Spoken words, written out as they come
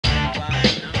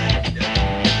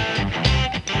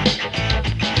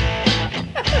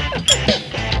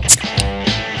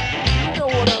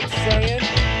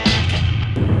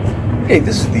Hey,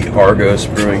 this is the Argos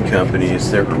Brewing Company.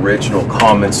 It's their original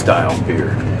common style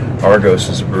beer. Argos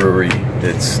is a brewery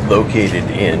that's located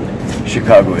in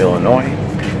Chicago, Illinois.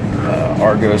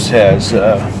 Argos has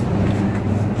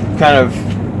kind of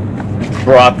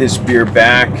brought this beer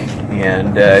back,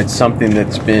 and it's something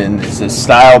it's a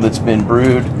style that's been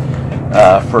brewed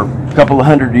for a couple of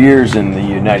hundred years in the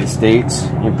United States,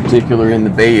 in particular in the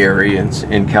Bay Area and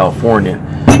in California.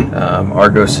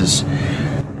 Argos has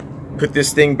put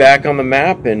this thing back on the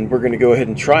map, and we're going to go ahead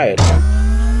and try it.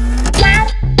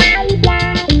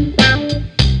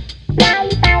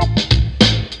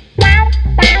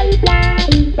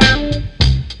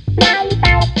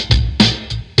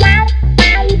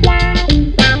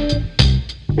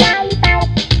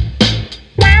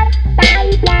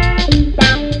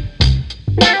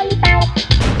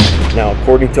 Now,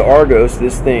 according to Argos,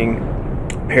 this thing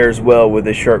pairs well with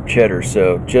a sharp cheddar,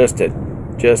 so just to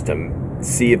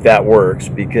see if that works,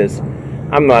 because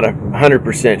I'm not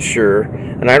 100% sure,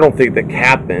 and I don't think the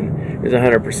captain is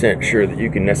 100% sure that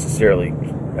you can necessarily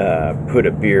put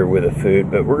a beer with a food,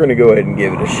 but we're going to go ahead and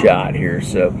give it a shot here.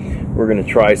 So we're going to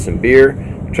try some beer,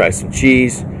 try some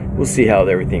cheese. We'll see how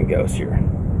everything goes here.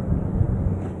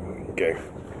 Okay.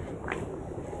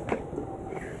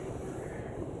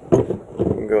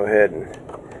 We'll go ahead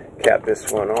and cap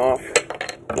this one off.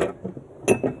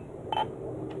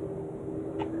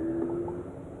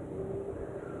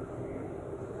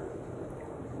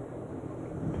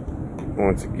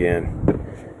 Once again,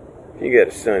 if you got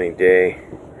a sunny day,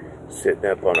 sitting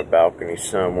up on a balcony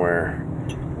somewhere,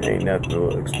 ain't nothing that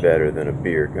looks better than a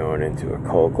beer going into a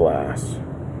cold glass.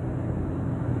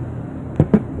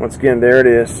 Once again, there it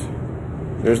is.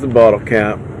 There's the bottle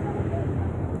cap,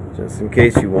 just in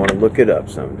case you want to look it up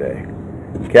someday.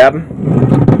 Captain?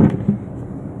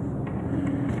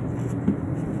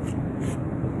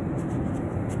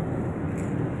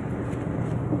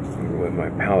 With my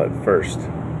palate first.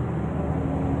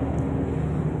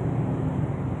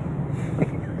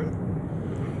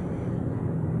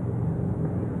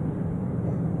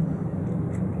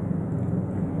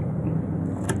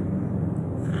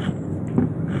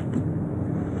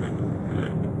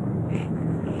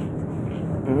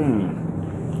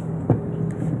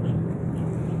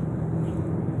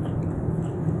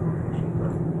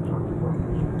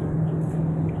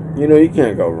 You know, you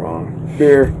can't go wrong.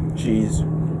 Beer, cheese,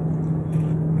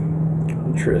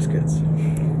 and Triscuits.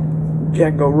 You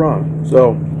can't go wrong.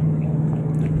 So,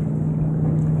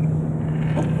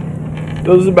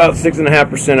 this is about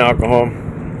 6.5% alcohol.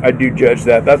 I do judge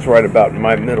that. That's right about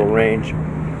my middle range.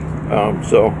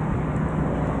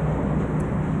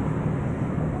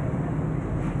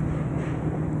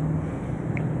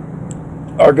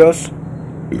 Argos,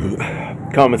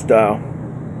 common style,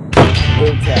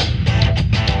 BoomTap.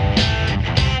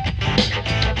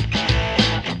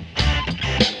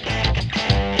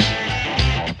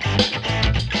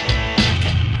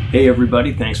 Hey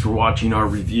everybody, thanks for watching our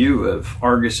review of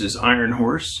Argos's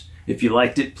Ironhorse. If you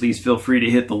liked it, please feel free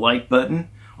to hit the like button.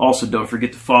 Also, don't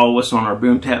forget to follow us on our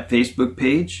BoomTap Facebook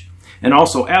page. And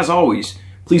also, as always,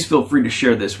 please feel free to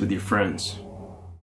share this with your friends.